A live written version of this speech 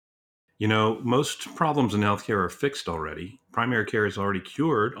Most problems in healthcare are fixed already. Primary care is already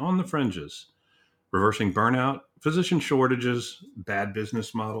cured on the fringes. Reversing burnout, physician shortages, bad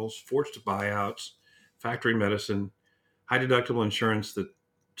business models, forced buyouts, factory medicine, high deductible insurance that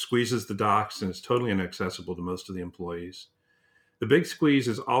squeezes the docs and is totally inaccessible to most of the employees. The big squeeze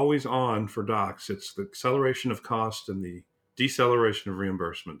is always on for docs. It's the acceleration of cost and the deceleration of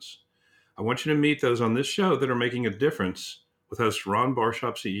reimbursements. I want you to meet those on this show that are making a difference with host Ron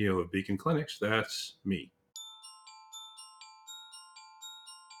Barshop, CEO of Beacon Clinics. That's me.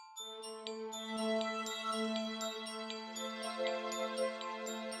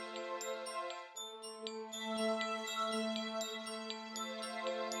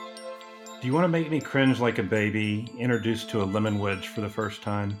 Do you want to make me cringe like a baby, introduced to a lemon wedge for the first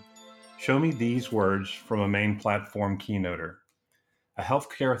time? Show me these words from a main platform keynoter. A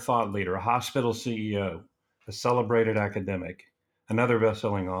healthcare thought leader, a hospital CEO, a celebrated academic, another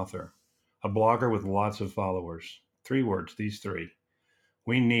best-selling author, a blogger with lots of followers. 3 words, these 3.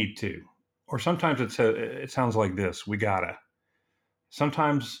 We need to. Or sometimes it sounds like this, we gotta.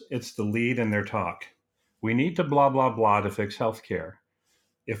 Sometimes it's the lead in their talk. We need to blah, blah, blah to fix healthcare.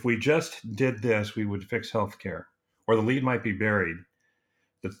 If we just did this, we would fix healthcare. Or the lead might be buried.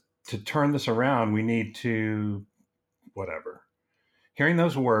 To turn this around, we need to whatever. Hearing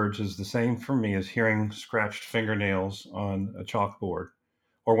those words is the same for me as hearing scratched fingernails on a chalkboard,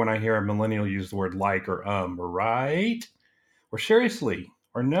 or when I hear a millennial use the word like or right, or seriously,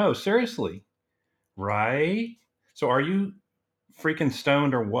 or no, seriously, right? So are you freaking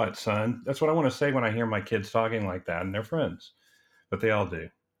stoned or what, son? That's what I want to say when I hear my kids talking like that, and they're friends, but they all do.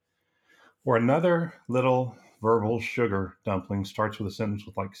 Or another little verbal sugar dumpling starts with a sentence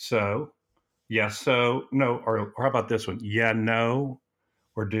with like, so, yes, so, no, or how about this one? Yeah, no,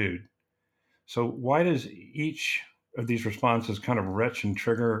 or dude. So why does each of these responses kind of retch and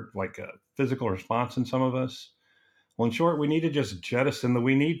trigger like a physical response in some of us? Well, in short, we need to just jettison the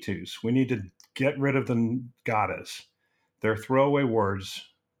we need tos. We need to get rid of the gotta. They're throwaway words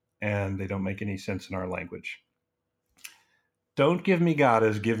and they don't make any sense in our language. Don't give me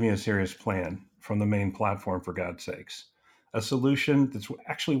gotta, give me a serious plan from the main platform, for God's sakes. A solution that's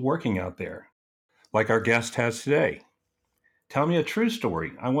actually working out there, like our guest has today. Tell me a true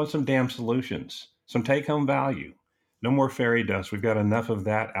story. I want some damn solutions, some take-home value. No more fairy dust. We've got enough of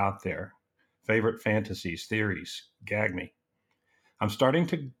that out there. Favorite fantasies, theories, gag me. I'm starting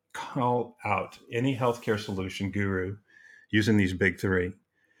to call out any healthcare solution guru using these big 3.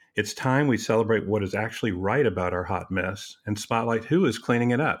 It's time we celebrate what is actually right about our hot mess and spotlight who is cleaning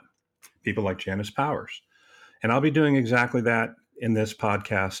it up. People like Janice Powers. And I'll be doing exactly that in this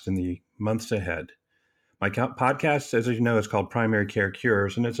podcast in the months ahead. My podcast, as you know, is called Primary Care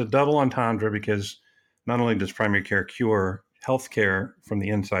Cures, and it's a double entendre because not only does primary care cure healthcare from the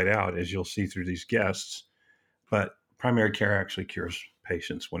inside out, as you'll see through these guests, but primary care actually cures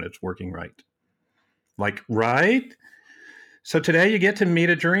patients when it's working right. Like, right? So today you get to meet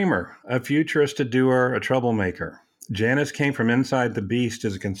a dreamer, a futurist, a doer, a troublemaker. Janice came from inside the beast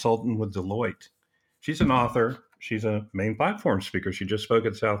as a consultant with Deloitte. She's an author. She's a main platform speaker. She just spoke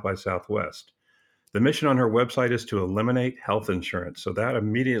at South by Southwest. The mission on her website is to eliminate health insurance. So that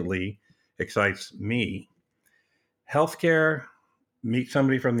immediately excites me. Healthcare, meet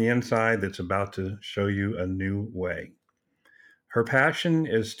somebody from the inside that's about to show you a new way. Her passion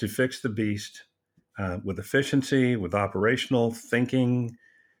is to fix the beast with efficiency, with operational thinking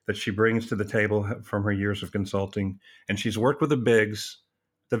that she brings to the table from her years of consulting. And she's worked with the bigs,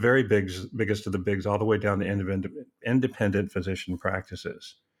 the very biggest of the bigs, all the way down to independent physician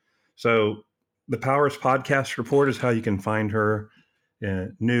practices. So the Powers Podcast Report is how you can find her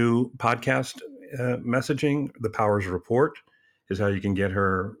new podcast messaging. The Powers Report is how you can get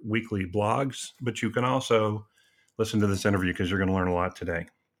her weekly blogs, but you can also listen to this interview because you're going to learn a lot today.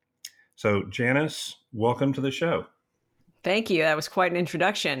 So Janice, welcome to the show. Thank you. That was quite an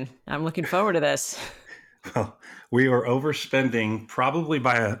introduction. I'm looking forward to this. Well, we are overspending probably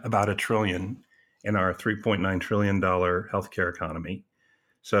by about $1 trillion in our $3.9 trillion healthcare economy.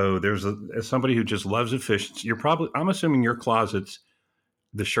 So as somebody who just loves efficiency, I'm assuming your closets,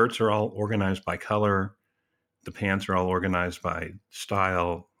 the shirts are all organized by color, the pants are all organized by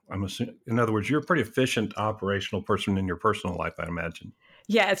style. In other words, you're a pretty efficient operational person in your personal life, I imagine.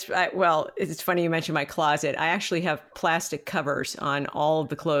 Yeah, it's funny you mentioned my closet. I actually have plastic covers on all of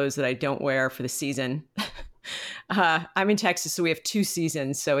the clothes that I don't wear for the season. I'm in Texas, so we have 2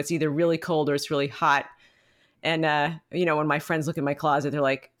 seasons. So it's either really cold or it's really hot. And, when my friends look at my closet, they're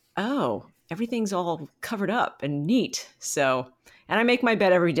like, oh, everything's all covered up and neat. So, and I make my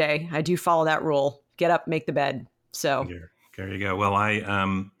bed every day. I do follow that rule. Get up, make the bed. So there you go. Well,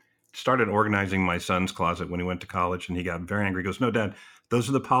 started organizing my son's closet when he went to college, and he got very angry. He goes, "No, Dad, those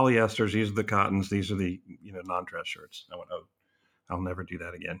are the polyesters. These are the cottons. These are the non-dress shirts." I went, "Oh, I'll never do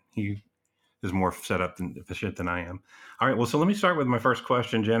that again." He is more set up than efficient than I am. All right. Well, so let me start with my first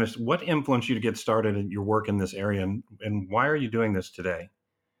question, Janice. What influenced you to get started in your work in this area, and why are you doing this today?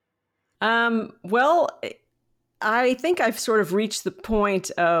 Well, I think I've sort of reached the point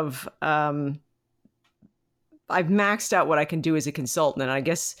of I've maxed out what I can do as a consultant. And I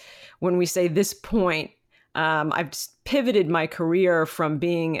guess when we say this point, I've pivoted my career from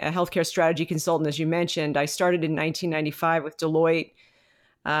being a healthcare strategy consultant, as you mentioned. I started in 1995 with Deloitte,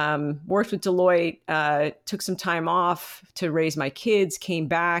 worked with Deloitte, took some time off to raise my kids, came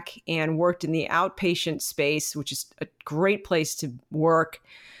back and worked in the outpatient space, which is a great place to work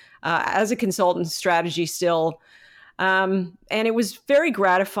as a consultant strategy still. And it was very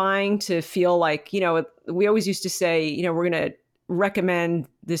gratifying to feel like, we always used to say, we're going to recommend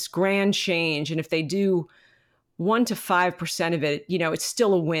this grand change. And if they do 1 to 5% of it, it's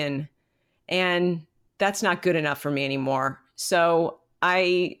still a win. And that's not good enough for me anymore. So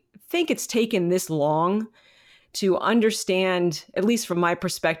I think it's taken this long to understand, at least from my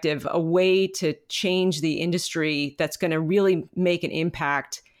perspective, a way to change the industry that's going to really make an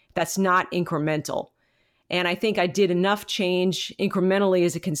impact that's not incremental. And I think I did enough change incrementally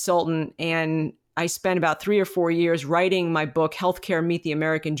as a consultant. And I spent about 3 or 4 years writing my book, Healthcare Meet the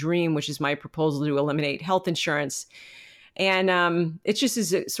American Dream, which is my proposal to eliminate health insurance. And it just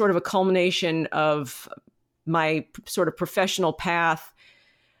is a sort of a culmination of my sort of professional path.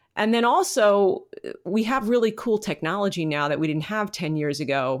 And then also, we have really cool technology now that we didn't have 10 years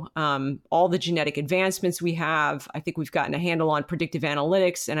ago. All the genetic advancements we have, I think we've gotten a handle on predictive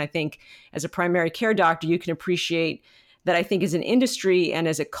analytics. And I think as a primary care doctor, you can appreciate that I think as an industry and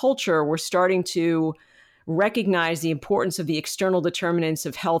as a culture, we're starting to recognize the importance of the external determinants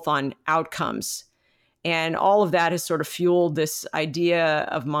of health on outcomes. And all of that has sort of fueled this idea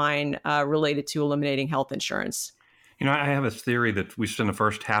of mine related to eliminating health insurance. I have a theory that we spend the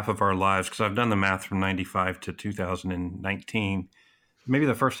first half of our lives, because I've done the math from 95 to 2019, maybe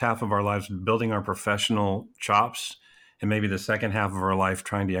the first half of our lives building our professional chops, and maybe the second half of our life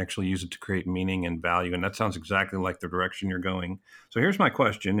trying to actually use it to create meaning and value. And that sounds exactly like the direction you're going. So here's my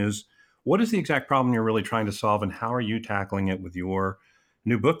question is, what is the exact problem you're really trying to solve, and how are you tackling it with your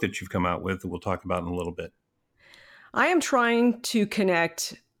new book that you've come out with that we'll talk about in a little bit? I am trying to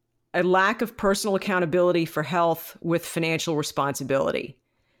connect a lack of personal accountability for health with financial responsibility.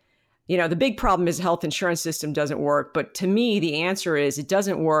 The big problem is the health insurance system doesn't work. But to me, the answer is it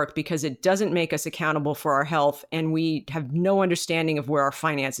doesn't work because it doesn't make us accountable for our health, and we have no understanding of where our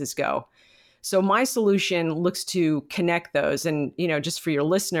finances go. So my solution looks to connect those. And, just for your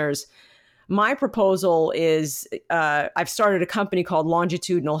listeners, my proposal is I've started a company called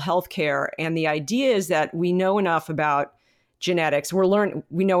Longitudinal Healthcare. And the idea is that we know enough about genetics.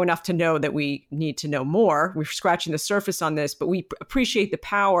 We know enough to know that we need to know more. We're scratching the surface on this, but we appreciate the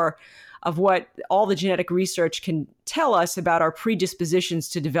power of what all the genetic research can tell us about our predispositions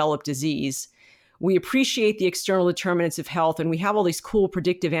to develop disease. We appreciate the external determinants of health, and we have all these cool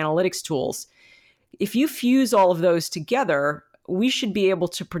predictive analytics tools. If you fuse all of those together, we should be able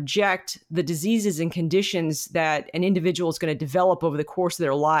to project the diseases and conditions that an individual is going to develop over the course of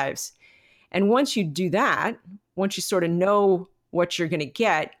their lives. And once you do that, once you sort of know what you're going to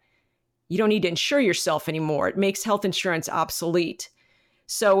get, you don't need to insure yourself anymore. It makes health insurance obsolete.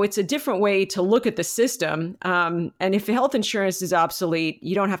 So it's a different way to look at the system. And if health insurance is obsolete,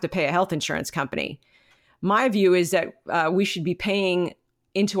 you don't have to pay a health insurance company. My view is that we should be paying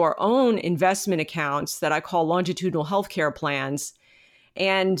into our own investment accounts that I call longitudinal healthcare plans.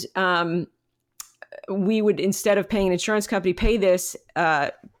 And we would, instead of paying an insurance company, pay this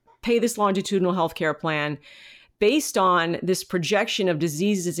longitudinal healthcare plan based on this projection of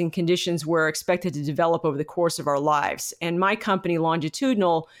diseases and conditions we're expected to develop over the course of our lives. And my company,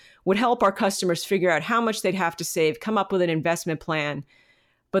 Longitudinal, would help our customers figure out how much they'd have to save, come up with an investment plan.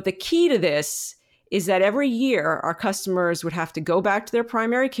 But the key to this is that every year our customers would have to go back to their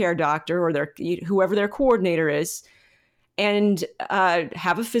primary care doctor or whoever their coordinator is and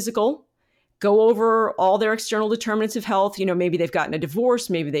have a physical, go over all their external determinants of health. Maybe they've gotten a divorce,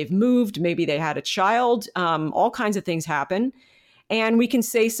 maybe they've moved, maybe they had a child, all kinds of things happen. And we can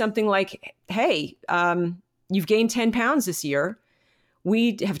say something like, hey, you've gained 10 pounds this year.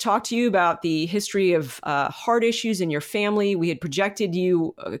 We have talked to you about the history of heart issues in your family. We had projected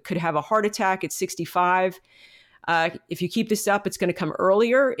you could have a heart attack at 65. If you keep this up, it's going to come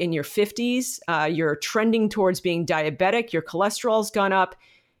earlier in your 50s. You're trending towards being diabetic. Your cholesterol's gone up.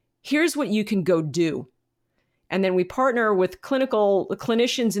 Here's what you can go do. And then we partner with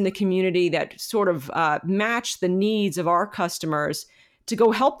clinicians in the community that sort of match the needs of our customers to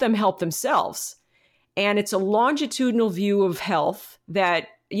go help them help themselves. And it's a longitudinal view of health that,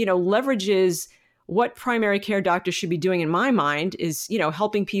 leverages what primary care doctors should be doing, in my mind, is,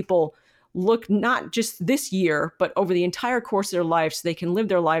 helping people look not just this year, but over the entire course of their life so they can live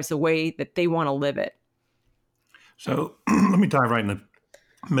their lives the way that they want to live it. So let me dive right in the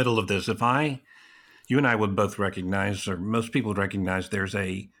middle of this. You and I would both recognize, or most people would recognize, there's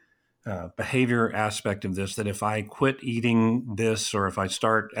a behavior aspect of this, that if I quit eating this or if I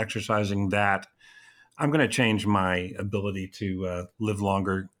start exercising that, I'm going to change my ability to live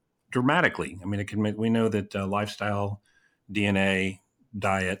longer dramatically. I mean, we know that lifestyle, DNA,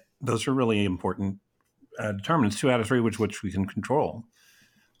 diet, those are really important determinants, 2 out of 3, which we can control.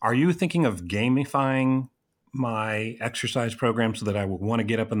 Are you thinking of gamifying my exercise program so that I will want to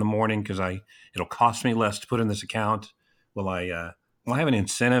get up in the morning because it'll cost me less to put in this account? Will I have any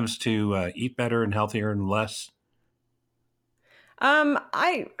incentives to eat better and healthier and less?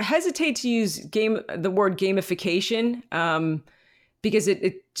 I hesitate to use the word gamification because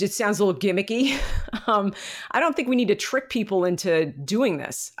it just sounds a little gimmicky. I don't think we need to trick people into doing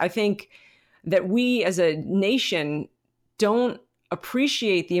this. I think that we as a nation don't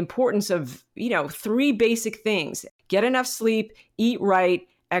appreciate the importance of, 3 basic things: get enough sleep, eat right,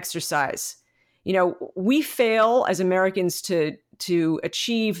 exercise. We fail as Americans to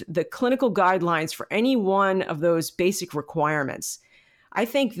achieve the clinical guidelines for any one of those basic requirements. I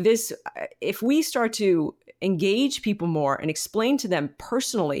think if we start to engage people more and explain to them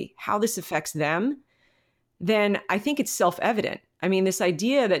personally how this affects them, then I think it's self-evident. I mean, this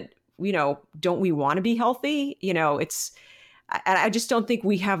idea that, don't we want to be healthy? I just don't think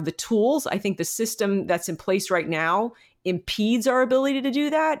we have the tools. I think the system that's in place right now impedes our ability to do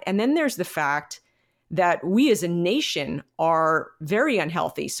that. And then there's the fact that we as a nation are very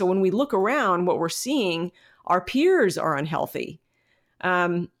unhealthy. So when we look around, what we're seeing, our peers are unhealthy.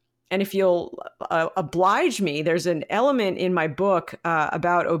 And if you'll oblige me, there's an element in my book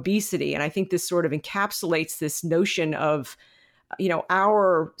about obesity. And I think this sort of encapsulates this notion of,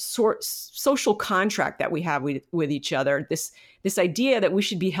 our social contract that we have with each other. This idea that we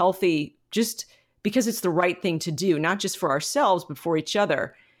should be healthy just because it's the right thing to do, not just for ourselves, but for each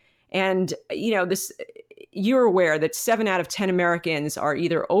other. And, you're aware that 7 out of 10 Americans are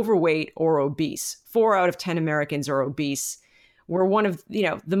either overweight or obese. 4 out of 10 Americans are obese. We're one of,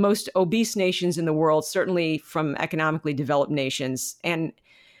 the most obese nations in the world, certainly from economically developed nations. And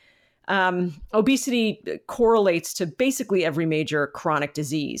obesity correlates to basically every major chronic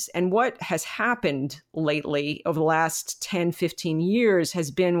disease. And what has happened lately over the last 10, 15 years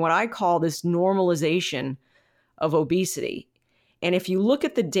has been what I call this normalization of obesity. And if you look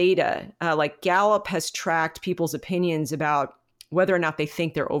at the data, like Gallup has tracked people's opinions about whether or not they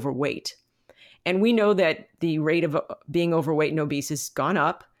think they're overweight. And we know that the rate of being overweight and obese has gone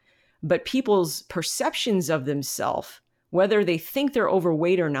up, but people's perceptions of themselves, whether they think they're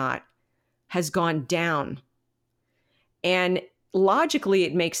overweight or not, has gone down. And logically,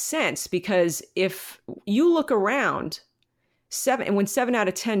 it makes sense because if you look around, when 7 out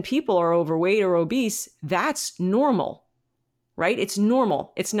of 10 people are overweight or obese, that's normal, right? It's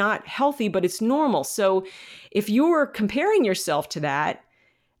normal. It's not healthy, but it's normal. So if you're comparing yourself to that,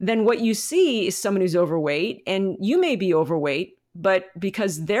 then what you see is someone who's overweight, and you may be overweight, but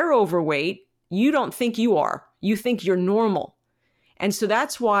because they're overweight, you don't think you are. You think you're normal. And so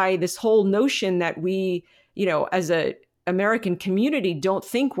that's why this whole notion that we, as a American community don't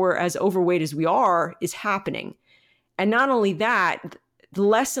think we're as overweight as we are is happening. And not only that,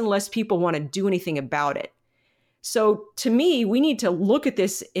 less and less people want to do anything about it. So to me, we need to look at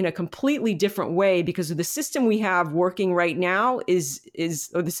this in a completely different way because the system we have working right now or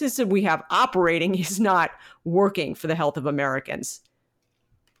the system we have operating is not working for the health of Americans.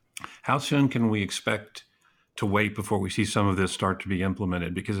 How soon can we expect to wait before we see some of this start to be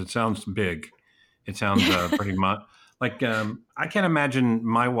implemented? Because it sounds big. It sounds pretty much like I can't imagine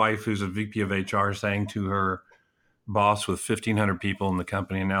my wife, who's a VP of HR, saying to her boss with 1,500 people in the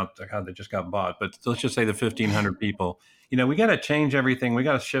company, and now how they just got bought, but let's just say the 1,500 people, we got to change everything. We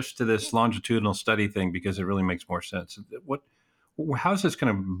got to shift to this longitudinal study thing because it really makes more sense. How's this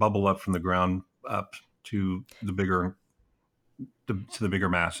going to bubble up from the ground up to the bigger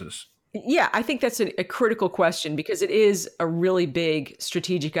masses? Yeah, I think that's a critical question because it is a really big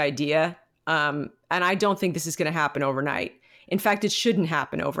strategic idea. And I don't think this is going to happen overnight. In fact, it shouldn't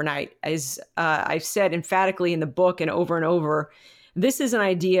happen overnight. As I've said emphatically in the book and over, this is an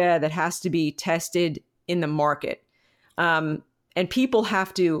idea that has to be tested in the market. and people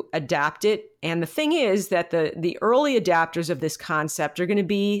have to adapt it. And the thing is that the early adapters of this concept are going to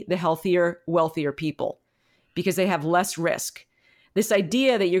be the healthier, wealthier people because they have less risk. This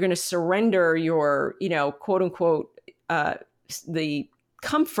idea that you're going to surrender your, quote unquote, the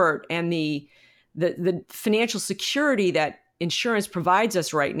comfort and the financial security that insurance provides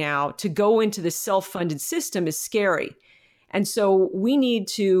us right now to go into the self-funded system is scary. And so we need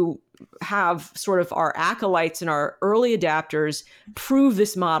to have sort of our acolytes and our early adapters prove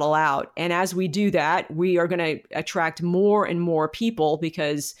this model out. And as we do that, we are going to attract more and more people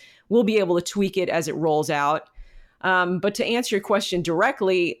because we'll be able to tweak it as it rolls out. But to answer your question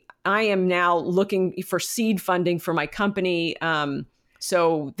directly, I am now looking for seed funding for my company.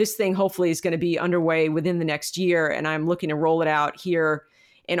 So this thing hopefully is going to be underway within the next year, and I'm looking to roll it out here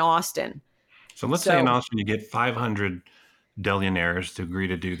in Austin. So let's say in Austin you get 500 billionaires to agree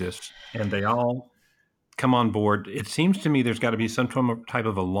to do this, and they all come on board. It seems to me there's got to be some type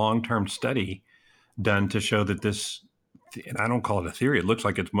of a long-term study done to show that this, and I don't call it a theory, it looks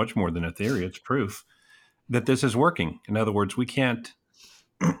like it's much more than a theory, it's proof that this is working. In other words, we can't,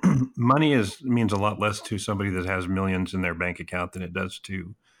 money means a lot less to somebody that has millions in their bank account than it does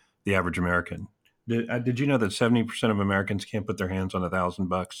to the average American. Did you know that 70% of Americans can't put their hands on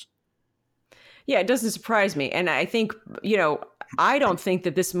 $1,000? Yeah, it doesn't surprise me. And I think, I don't think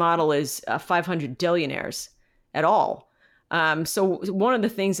that this model is 500 billionaires at all. So one of the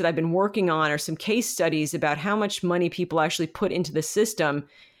things that I've been working on are some case studies about how much money people actually put into the system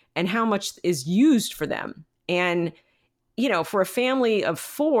and how much is used for them. And, for a family of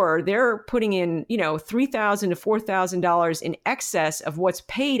four, they're putting in, $3,000 to $4,000 in excess of what's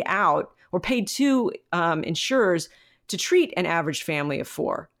paid out or paid to insurers to treat an average family of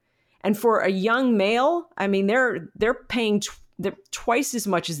four. And for a young male, I mean, they're paying twice as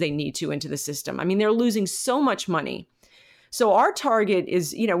much as they need to into the system. I mean, they're losing so much money. So our target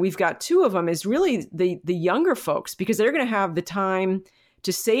is, we've got two of them, is really the younger folks, because they're going to have the time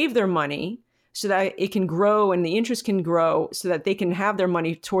to save their money so that it can grow and the interest can grow so that they can have their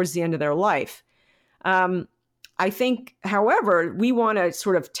money towards the end of their life. I think, however, we want to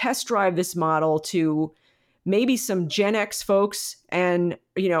sort of test drive this model to maybe some Gen X folks and,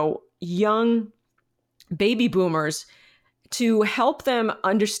 young baby boomers to help them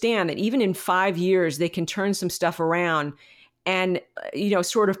understand that even in 5 years, they can turn some stuff around and,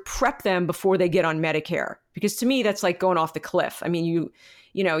 sort of prep them before they get on Medicare. Because to me, that's like going off the cliff. I mean,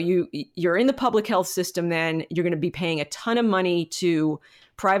 you're in the public health system, then you're going to be paying a ton of money to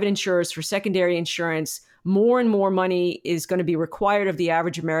private insurers for secondary insurance. More and more money is going to be required of the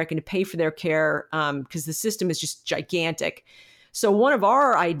average American to pay for their care because the system is just gigantic. So one of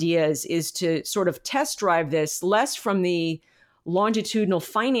our ideas is to sort of test drive this less from the longitudinal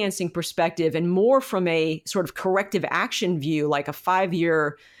financing perspective and more from a sort of corrective action view, like a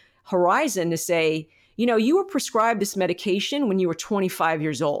 5-year horizon, to say, you were prescribed this medication when you were 25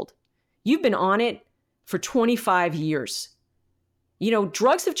 years old. You've been on it for 25 years.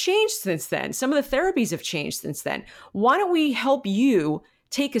 Drugs have changed since then. Some of the therapies have changed since then. Why don't we help you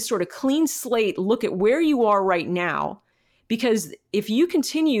take a sort of clean slate, look at where you are right now? Because if you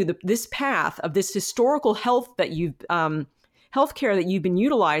continue this path of this historical health that healthcare that you've been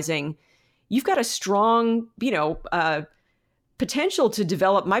utilizing, you've got a strong, potential to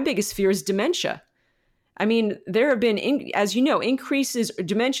develop. My biggest fear is dementia. I mean, there have been, as you know, increases,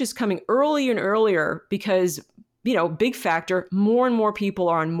 dementia is coming earlier and earlier because, big factor, more and more people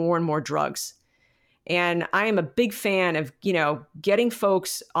are on more and more drugs. And I am a big fan of, getting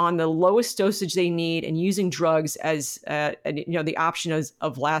folks on the lowest dosage they need and using drugs as, the option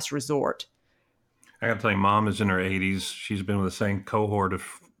of last resort. I got to tell you, Mom is in her 80s. She's been with the same cohort of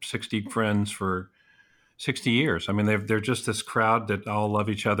 60 friends for 60 years. I mean, they're just this crowd that all love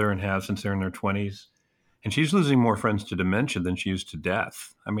each other and have since they're in their 20s. And she's losing more friends to dementia than she used to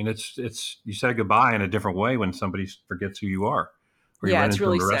death. I mean, it's you say goodbye in a different way when somebody forgets who you are. Or you run into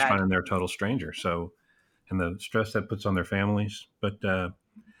really a restaurant sad. And they're a total stranger. So, and the stress that puts on their families. But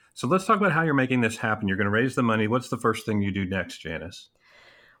so let's talk about how you're making this happen. You're going to raise the money. What's the first thing you do next, Janice?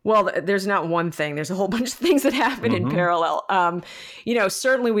 Well, there's not one thing. There's a whole bunch of things that happen in parallel.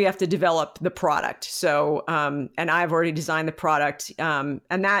 Certainly we have to develop the product. So, and I've already designed the product. And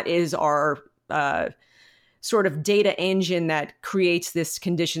that is our sort of data engine that creates this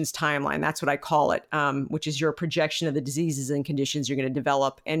conditions timeline. That's what I call it, which is your projection of the diseases and conditions you're going to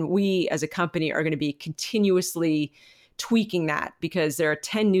develop. And we as a company are going to be continuously tweaking that because there are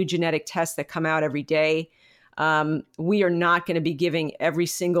 10 new genetic tests that come out every day. We are not going to be giving every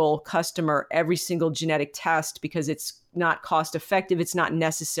single customer every single genetic test because it's not cost effective. It's not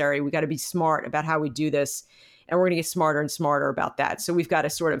necessary. We got to be smart about how we do this. and we're going to get smarter and smarter about that. So we've got to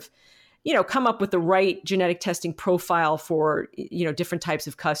sort of, come up with the right genetic testing profile for, different types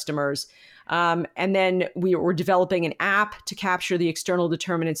of customers. And then we're developing an app to capture the external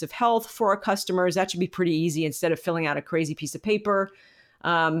determinants of health for our customers. That should be pretty easy instead of filling out a crazy piece of paper.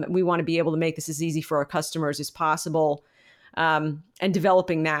 We want to be able to make this as easy for our customers as possible, and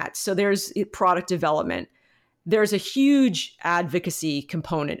developing that. So there's product development. There's a huge advocacy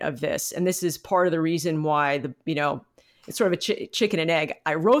component of this. And this is part of the reason why it's sort of a chicken and egg.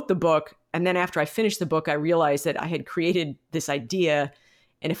 I wrote the book, and then after I finished the book, I realized that I had created this idea.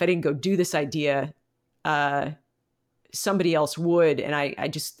 And if I didn't go do this idea, somebody else would. And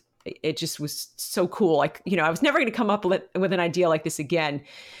it just was so cool. I was never going to come up with an idea like this again.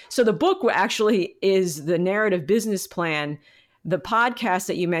 So the book actually is the narrative business plan. The podcast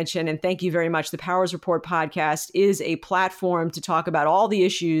that you mentioned, and thank you very much, the Powers Report podcast, is a platform to talk about all the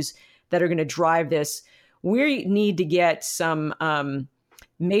issues that are going to drive this. We need to get some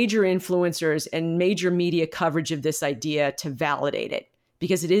major influencers and major media coverage of this idea to validate it,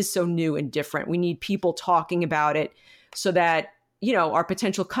 because it is so new and different. We need people talking about it so that, our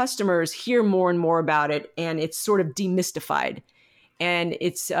potential customers hear more and more about it, and it's sort of demystified. And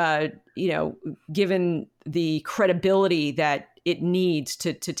it's, given the credibility that it needs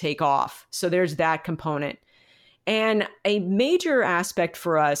to take off. So there's that component. And a major aspect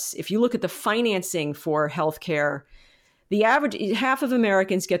for us, if you look at the financing for healthcare, the average half of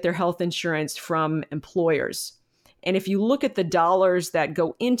Americans get their health insurance from employers. And if you look at the dollars that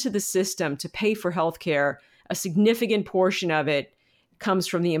go into the system to pay for healthcare, a significant portion of it comes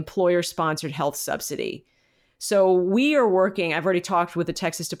from the employer-sponsored health subsidy. So we are working, I've already talked with the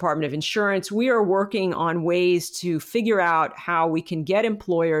Texas Department of Insurance, we are working on ways to figure out how we can get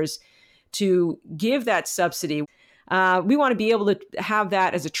employers to give that subsidy. We want to be able to have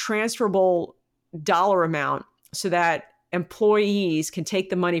that as a transferable dollar amount so that employees can take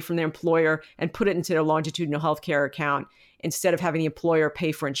the money from their employer and put it into their longitudinal healthcare account instead of having the employer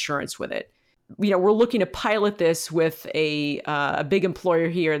pay for insurance with it. We're looking to pilot this with a big employer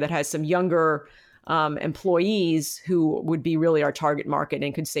here that has some younger employees who would be really our target market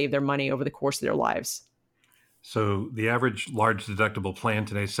and could save their money over the course of their lives. So the average large deductible plan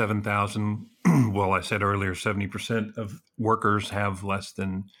today is $7,000. Well, I said earlier, 70% of workers have less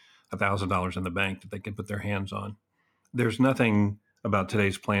than $1,000 in the bank that they can put their hands on. There's nothing about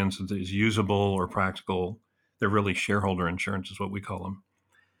today's plans that is usable or practical. They're really shareholder insurance is what we call them.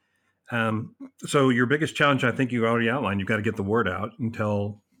 So your biggest challenge, I think you already outlined, you've got to get the word out and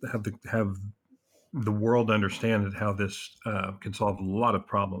have the world understand how this can solve a lot of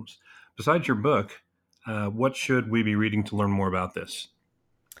problems. Besides your book, what should we be reading to learn more about this?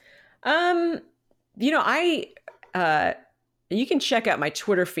 You can check out my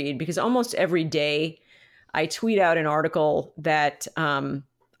Twitter feed, because almost every day I tweet out an article that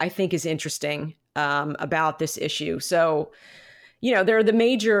I think is interesting about this issue. So, there are the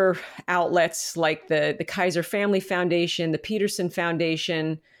major outlets like the Kaiser Family Foundation, the Peterson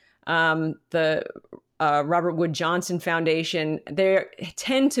Foundation, the Robert Wood Johnson Foundation. They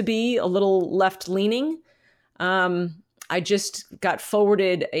tend to be a little left-leaning. I just got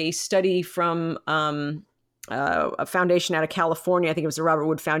forwarded a study from a foundation out of California. I think it was the Robert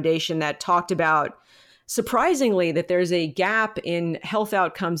Wood Foundation that talked about, surprisingly, that there's a gap in health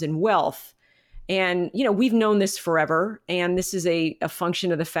outcomes and wealth. And, we've known this forever. And this is a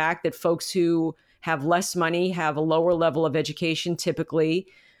function of the fact that folks who have less money have a lower level of education typically.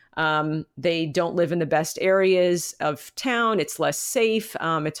 They don't live in the best areas of town. It's less safe.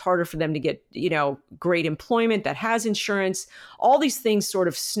 It's harder for them to get, great employment that has insurance. All these things sort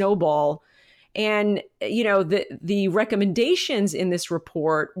of snowball. And, the recommendations in this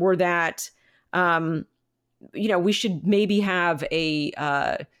report were that, we should maybe have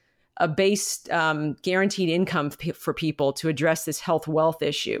a base guaranteed income for people to address this health wealth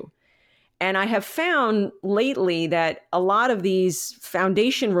issue. And I have found lately that a lot of these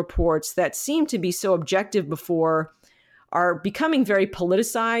foundation reports that seem to be so objective before are becoming very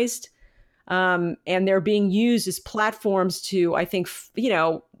politicized, and they're being used as platforms to, I think,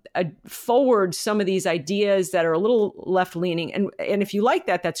 forward some of these ideas that are a little left-leaning. And if you like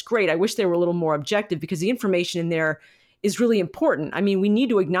that, that's great. I wish they were a little more objective, because the information in there is really important. I mean, we need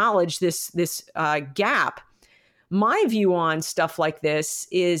to acknowledge this gap. My view on stuff like this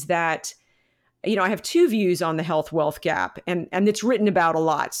is that, I have two views on the health wealth gap, and it's written about a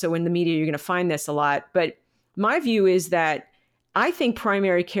lot. So in the media, you're going to find this a lot. But my view is that I think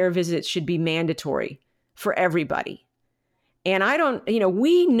primary care visits should be mandatory for everybody. And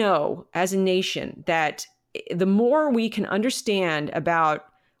we know as a nation that the more we can understand about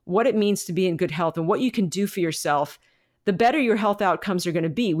what it means to be in good health and what you can do for yourself, the better your health outcomes are going to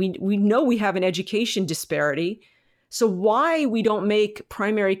be. We know we have an education disparity. So why we don't make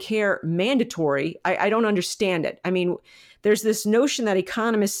primary care mandatory, I don't understand it. I mean, there's this notion that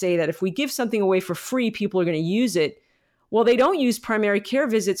economists say that if we give something away for free, people are going to use it. Well, they don't use primary care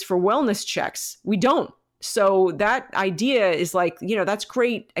visits for wellness checks. We don't. So that idea is like, that's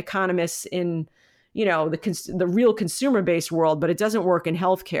great, economists in, the real consumer-based world, but it doesn't work in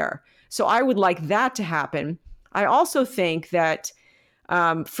healthcare. So I would like that to happen. I also think that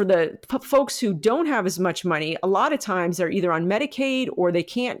for the folks who don't have as much money, a lot of times they're either on Medicaid or they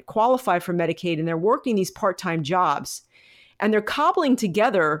can't qualify for Medicaid, and they're working these part-time jobs. And they're cobbling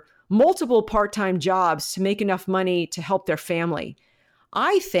together multiple part-time jobs to make enough money to help their family.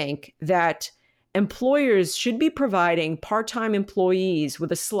 I think that employers should be providing part-time employees with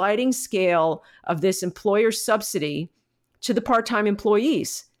a sliding scale of this employer subsidy to the part-time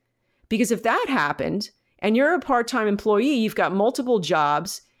employees. Because if that happened, and you're a part-time employee, you've got multiple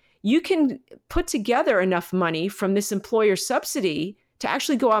jobs, you can put together enough money from this employer subsidy to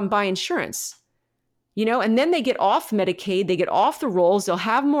actually go out and buy insurance. And then they get off Medicaid, they get off the rolls, they'll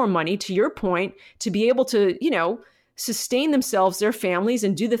have more money, to your point, to be able to, sustain themselves, their families,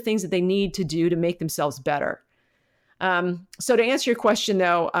 and do the things that they need to do to make themselves better. So to answer your question,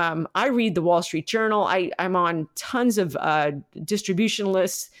 though, I read the Wall Street Journal. I'm on tons of distribution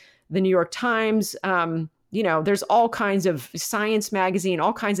lists, the New York Times. There's all kinds of Science magazine,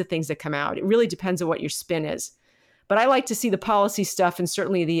 all kinds of things that come out. It really depends on what your spin is. But I like to see the policy stuff and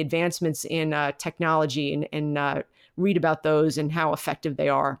certainly the advancements in technology and read about those and how effective they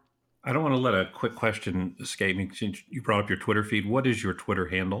are. I don't want to let a quick question escape me since you brought up your Twitter feed. What is your Twitter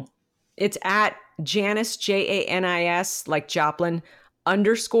handle? It's at Janis, Janis, like Joplin,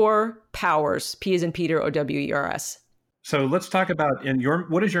 _Powers, P as in Peter, OWERS. So let's talk about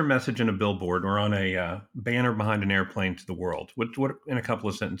what is your message in a billboard or on a banner behind an airplane to the world? What in a couple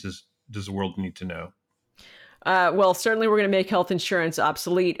of sentences does the world need to know? Well, certainly we're going to make health insurance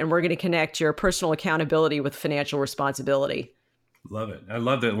obsolete, and we're going to connect your personal accountability with financial responsibility. Love it. I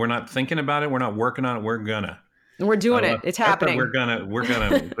love that we're not thinking about it. We're not working on it. We're gonna. And we're doing it. It's happening. We're gonna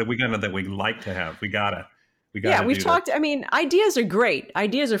that we like to have. We gotta. Yeah, we've talked. I mean, ideas are great.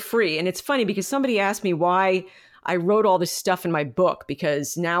 Ideas are free. And it's funny because somebody asked me why I wrote all this stuff in my book,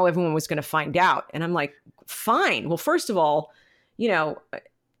 because now everyone was going to find out. And I'm like, fine. Well, first of all,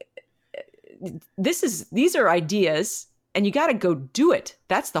 these are ideas and you got to go do it.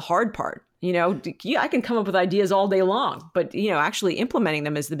 That's the hard part. I can come up with ideas all day long, but actually implementing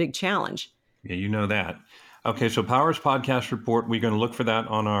them is the big challenge. Yeah, you know that. Okay. So Powers Podcast Report, we're going to look for that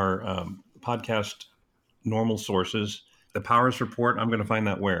on our podcast normal sources. The Powers Report, I'm going to find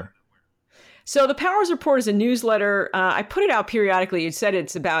that where? So the Powers Report is a newsletter. I put it out periodically. You said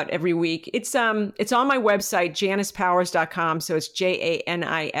it's about every week. It's on my website, janispowers.com. So it's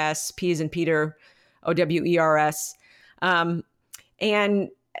JANIS, P as in Peter, OWERS. And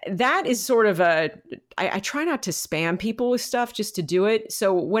that is sort of I try not to spam people with stuff just to do it.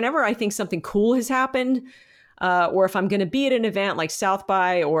 So whenever I think something cool has happened, or if I'm going to be at an event like South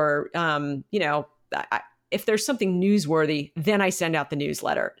by, or, if there's something newsworthy, then I send out the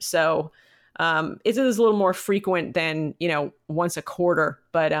newsletter. So it is a little more frequent than, once a quarter,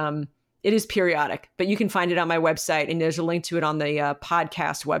 but it is periodic. But you can find it on my website, and there's a link to it on the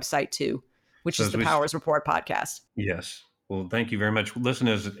podcast website too, which is the Powers Report podcast. Yes. Well, thank you very much. Listen,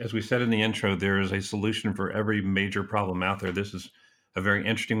 as we said in the intro, there is a solution for every major problem out there. This is a very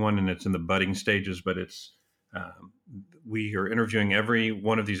interesting one, and it's in the budding stages, but it's we are interviewing every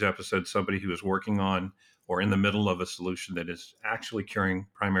one of these episodes somebody who is working on or in the middle of a solution that is actually curing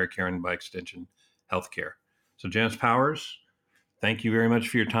primary care and, by extension, healthcare. So, Janis Powers, thank you very much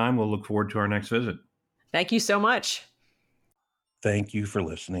for your time. We'll look forward to our next visit. Thank you so much. Thank you for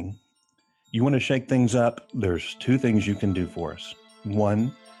listening. You want to shake things up? There's two things you can do for us.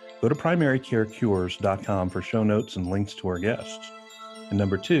 One, go to primarycarecures.com for show notes and links to our guests. And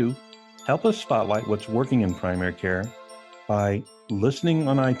number two, help us spotlight what's working in primary care by listening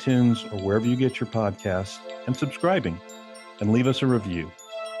on iTunes or wherever you get your podcasts and subscribing, and leave us a review.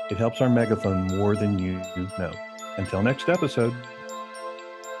 It helps our megaphone more than you know. Until next episode.